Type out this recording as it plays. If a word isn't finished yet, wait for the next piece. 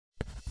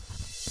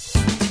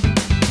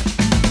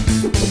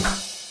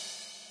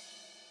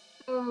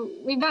So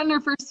we've gotten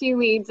our first few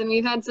leads, and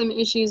we've had some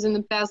issues in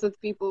the past with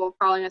people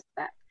calling us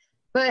back.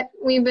 But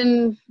we've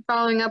been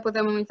following up with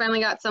them, and we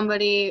finally got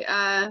somebody,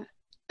 a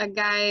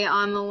guy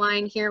on the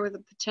line here with a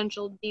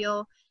potential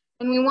deal.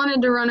 And we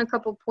wanted to run a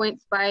couple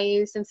points by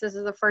you since this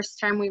is the first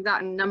time we've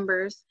gotten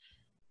numbers.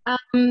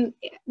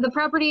 The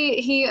property,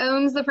 he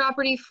owns the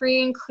property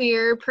free and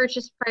clear.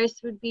 Purchase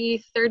price would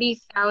be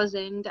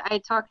 $30,000. I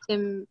talked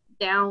him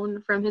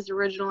down from his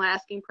original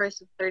asking price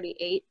of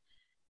 $38,000.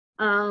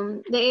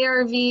 The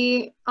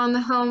ARV on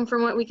the home,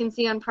 from what we can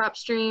see on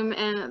PropStream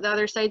and the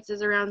other sites,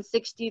 is around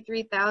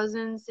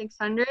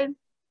 63,600.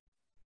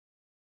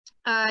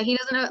 He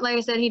doesn't owe, like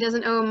I said, he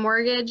doesn't owe a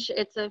mortgage.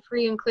 It's a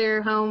free and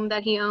clear home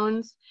that he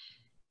owns.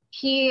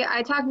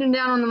 I talked him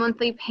down on the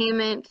monthly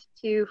payment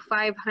to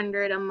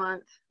 $500 a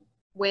month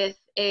with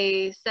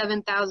a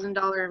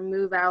 $7,000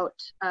 move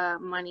out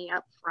money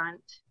up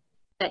front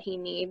that he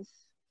needs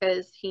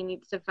because he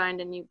needs to find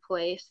a new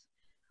place.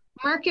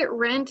 Market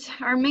rent,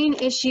 our main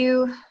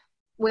issue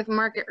with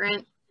market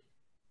rent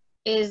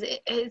is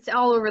it's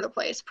all over the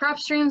place.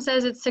 PropStream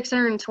says it's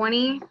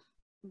 620,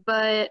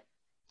 but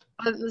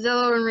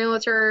Zillow and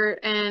Realtor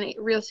and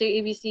Real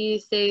Estate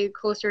ABC say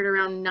closer to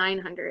around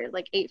 900,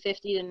 like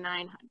 850 to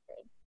 900.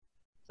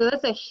 So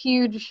that's a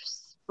huge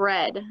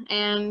spread,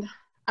 and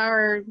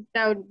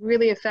that would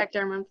really affect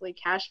our monthly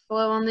cash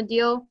flow on the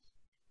deal,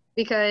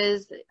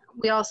 because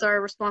we also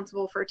are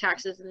responsible for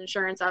taxes and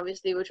insurance,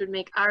 obviously, which would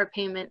make our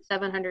payment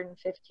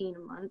 $715 a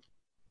month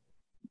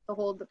to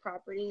hold the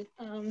property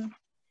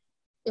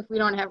if we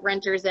don't have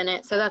renters in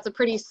it. So that's a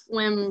pretty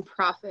slim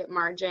profit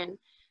margin.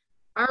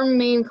 Our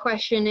main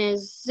question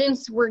is,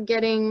 since we're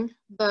getting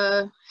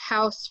the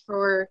house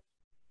for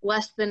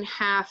less than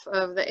half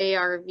of the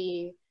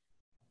ARV,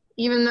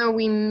 even though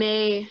we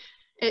may,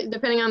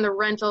 depending on the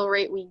rental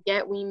rate we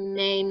get, we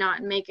may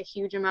not make a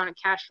huge amount of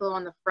cash flow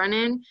on the front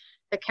end,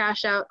 the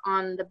cash out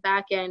on the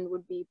back end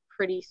would be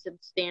pretty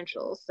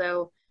substantial.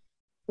 So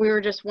we were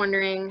just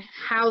wondering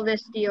how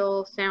this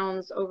deal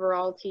sounds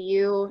overall to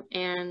you,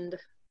 and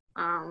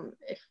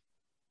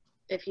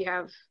if you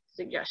have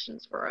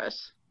suggestions for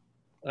us.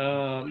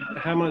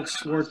 How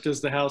much work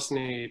does the house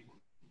need?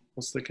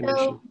 What's the condition?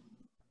 So,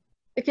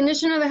 the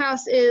condition of the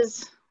house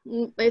is,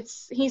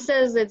 he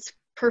says it's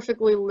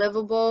perfectly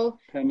livable.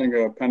 Pending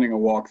a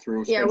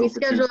walkthrough. Yeah, we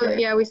scheduled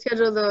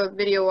the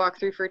video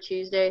walkthrough for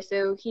Tuesday.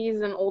 So he's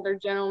an older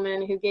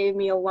gentleman who gave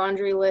me a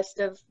laundry list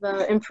of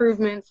the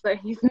improvements that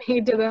he's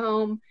made to the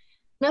home.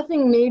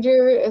 Nothing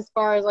major as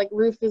far as like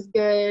roof is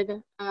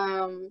good.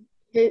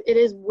 It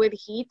is wood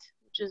heat,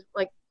 which is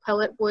like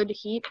pellet wood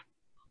heat.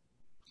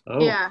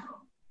 Oh. Yeah.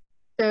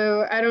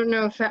 So I don't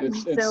know if that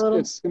makes it a little.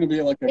 It's going to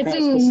be like a it's kind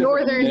of in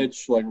northern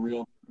niche, like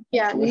real.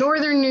 Yeah,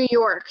 northern New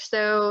York,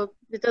 so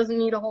it doesn't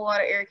need a whole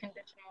lot of air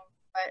conditioning,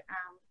 but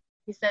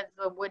he said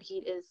the wood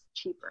heat is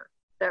cheaper.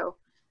 So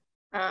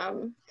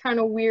kind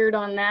of weird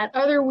on that.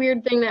 Other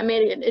weird thing that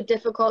made it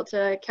difficult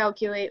to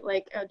calculate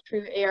like a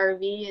true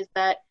ARV is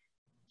that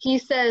he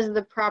says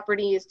the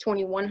property is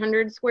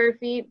 2,100 square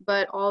feet,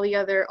 but all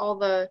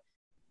the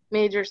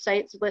major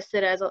sites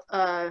listed as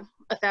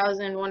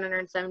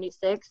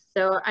 1,176.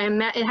 So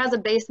it has a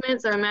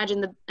basement, so I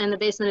imagine the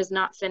basement is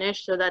not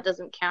finished, so that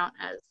doesn't count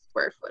as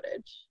square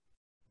footage.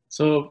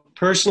 So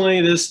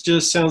personally, this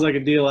just sounds like a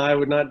deal I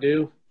would not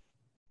do.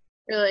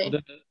 Really?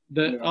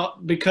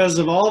 Because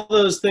of all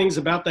those things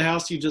about the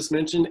house you just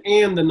mentioned,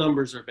 and the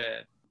numbers are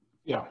bad.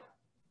 Yeah.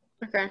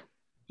 Okay.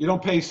 You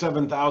don't pay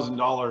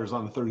 $7,000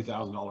 on a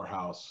 $30,000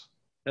 house.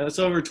 That's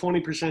over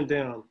 20%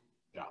 down.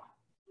 Yeah.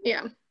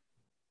 Yeah.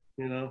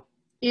 You know?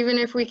 Even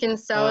if we can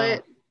sell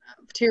it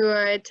to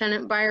a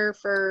tenant buyer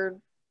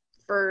for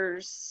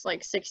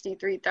like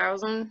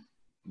 63,000.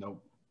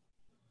 Nope.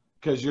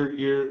 Because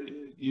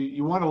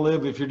you want to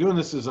live, if you're doing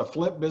this as a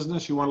flip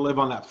business, you want to live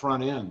on that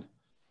front end.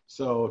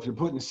 So if you're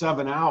putting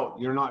 7 out,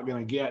 you're not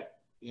going to get,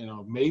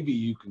 maybe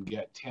you can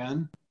get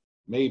 10,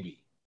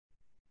 maybe.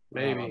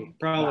 Probably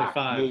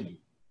 5.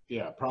 Maybe.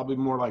 Yeah, probably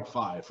more like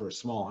 5 for a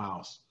small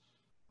house.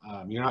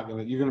 You're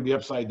going to be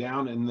upside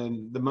down, and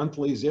then the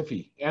monthly is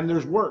iffy, and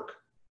there's work.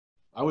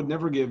 I would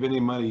never give any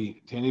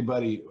money to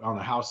anybody on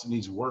a house that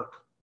needs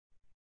work.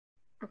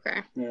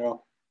 Okay. Yeah.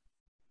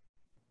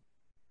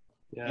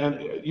 Yeah.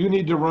 And you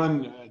need to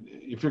run,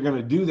 if you're going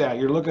to do that,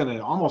 you're looking at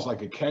almost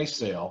like a cash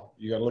sale.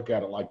 You got to look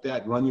at it like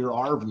that. Run your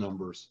ARV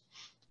numbers.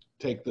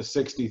 Take the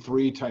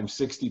 63 times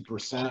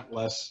 60%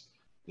 less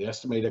the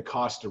estimated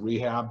cost to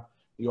rehab.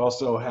 You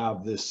also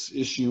have this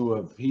issue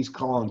of he's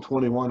calling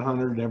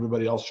 2,100 and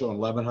everybody else showing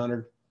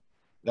 1,100.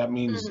 That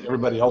means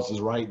everybody else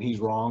is right and he's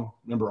wrong.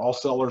 Remember, all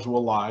sellers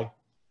will lie.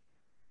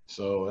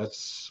 So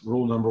that's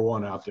rule number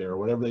 1 out there.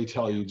 Whatever they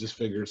tell you, just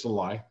figure it's a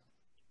lie.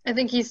 I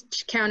think he's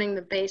counting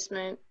the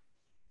basement.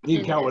 He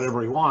can count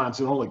whatever he wants.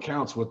 It only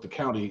counts what the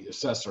county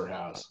assessor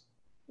has.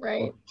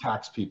 Right.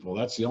 Tax people.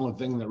 That's the only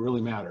thing that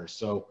really matters.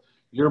 So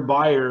your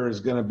buyer is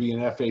going to be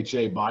an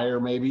FHA buyer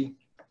maybe.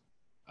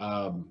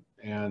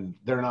 And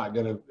they're not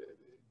going to,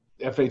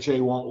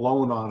 FHA won't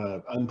loan on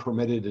an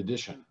unpermitted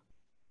addition.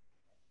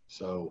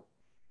 So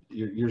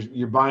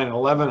you're buying an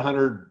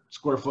 1,100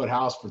 square foot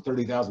house for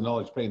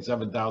 $30,000, paying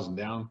 $7,000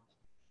 down.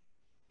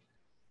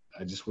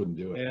 I just wouldn't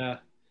do it. Yeah,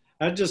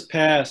 I'd just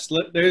pass.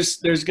 There's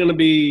going to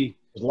be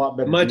There's a lot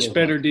better much deals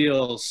better out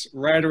deals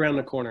right around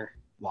the corner.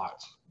 there.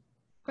 Lots.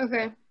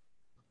 Okay.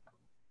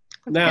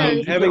 That's Now,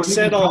 good. having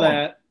said all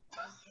that,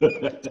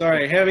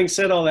 Sorry. having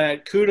said all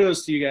that,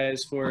 kudos to you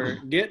guys for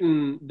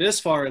getting this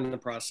far in the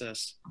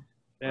process.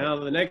 Now,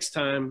 the next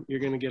time, you're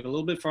going to get a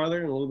little bit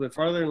farther and a little bit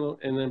farther,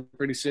 and then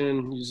pretty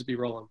soon, you just be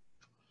rolling.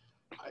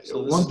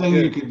 So One thing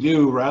you can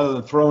do, rather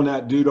than throwing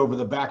that dude over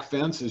the back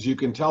fence, is you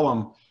can tell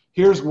him,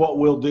 here's what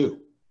we'll do.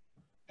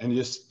 And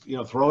just,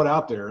 throw it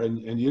out there,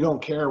 and you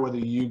don't care whether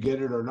you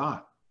get it or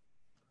not.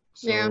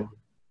 So Yeah.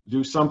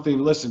 do something.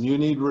 Listen, you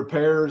need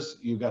repairs.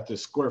 You've got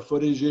this square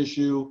footage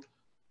issue.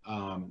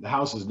 The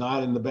house is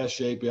not in the best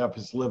shape. Yep,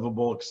 it's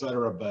livable, et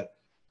cetera. But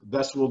the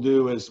best we'll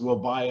do is we'll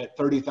buy it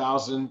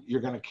 $30,000.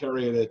 You're going to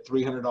carry it at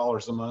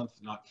 $300 a month,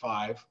 not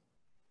 $500.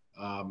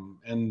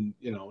 And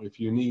if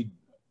you need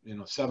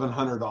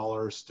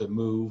 $700 to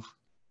move,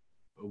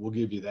 we'll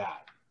give you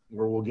that.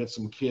 Or we'll get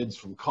some kids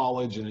from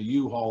college in a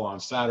U-Haul on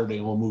Saturday,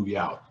 and we'll move you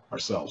out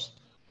ourselves.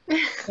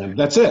 And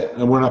that's it.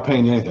 And we're not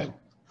paying you anything.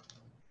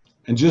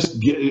 And just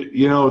get,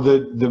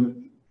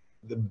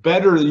 the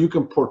better that you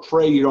can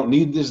portray you don't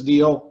need this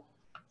deal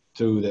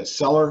to that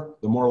seller,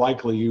 the more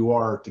likely you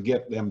are to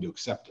get them to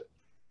accept it.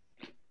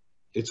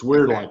 It's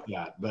weird like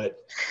that. But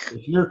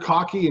if you're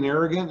cocky and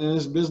arrogant in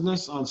this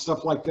business on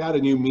stuff like that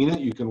and you mean it,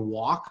 you can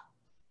walk.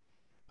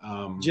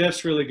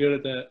 Jeff's really good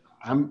at that.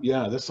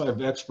 I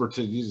have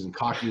expertise in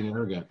cocky and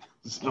arrogant.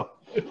 So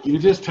you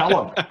just tell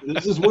them,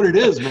 this is what it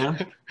is,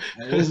 man.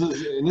 And this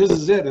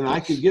is it. And I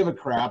could give a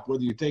crap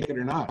whether you take it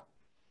or not.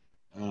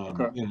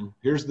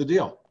 Here's the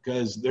deal,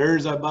 because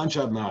there's a bunch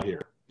of them out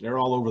here. They're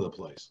all over the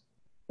place.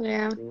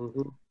 Yeah.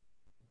 Mm-hmm.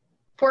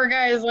 Poor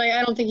guy's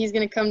I don't think he's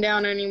going to come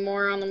down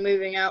anymore on the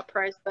moving out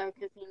price, though.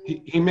 Cause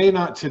He may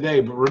not today,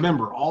 but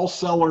remember, all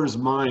sellers'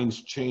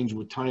 minds change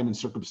with time and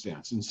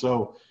circumstance. And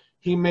so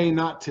he may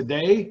not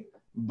today,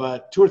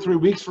 but 2 or 3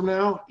 weeks from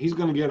now, he's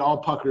going to get all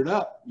puckered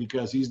up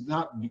because he's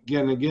not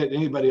going to get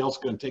anybody else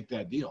going to take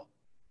that deal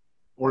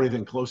or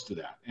anything close to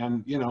that.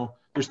 And,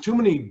 there's too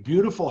many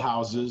beautiful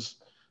houses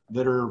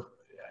that are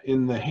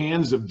in the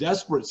hands of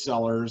desperate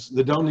sellers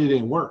that don't need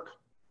any work,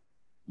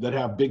 that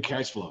have big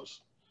cash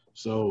flows.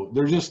 So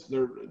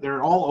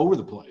they're all over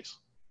the place.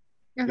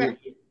 Okay.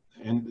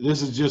 And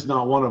this is just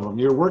not one of them.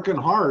 You're working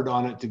hard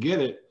on it to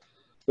get it,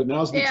 but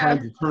now's the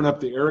time to turn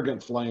up the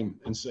arrogant flame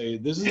and say,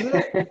 this is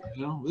it.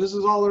 This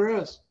is all there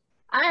is.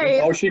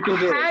 Oh, she can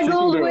do it. She can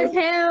haggled do with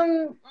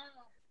it.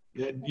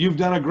 him. You've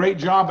done a great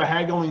job of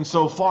haggling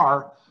so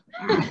far.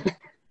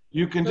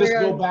 You can just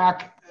go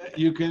back.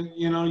 You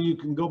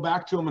can go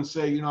back to them and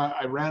say,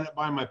 I ran it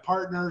by my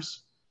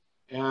partners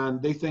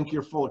and they think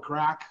you're full of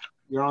crack.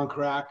 You're on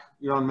crack,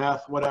 you're on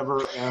meth,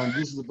 whatever. And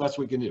this is the best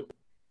we can do.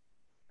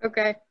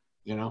 Okay.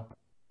 All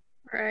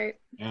right.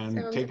 And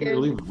Sounds take it good. or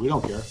leave it. We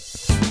don't care.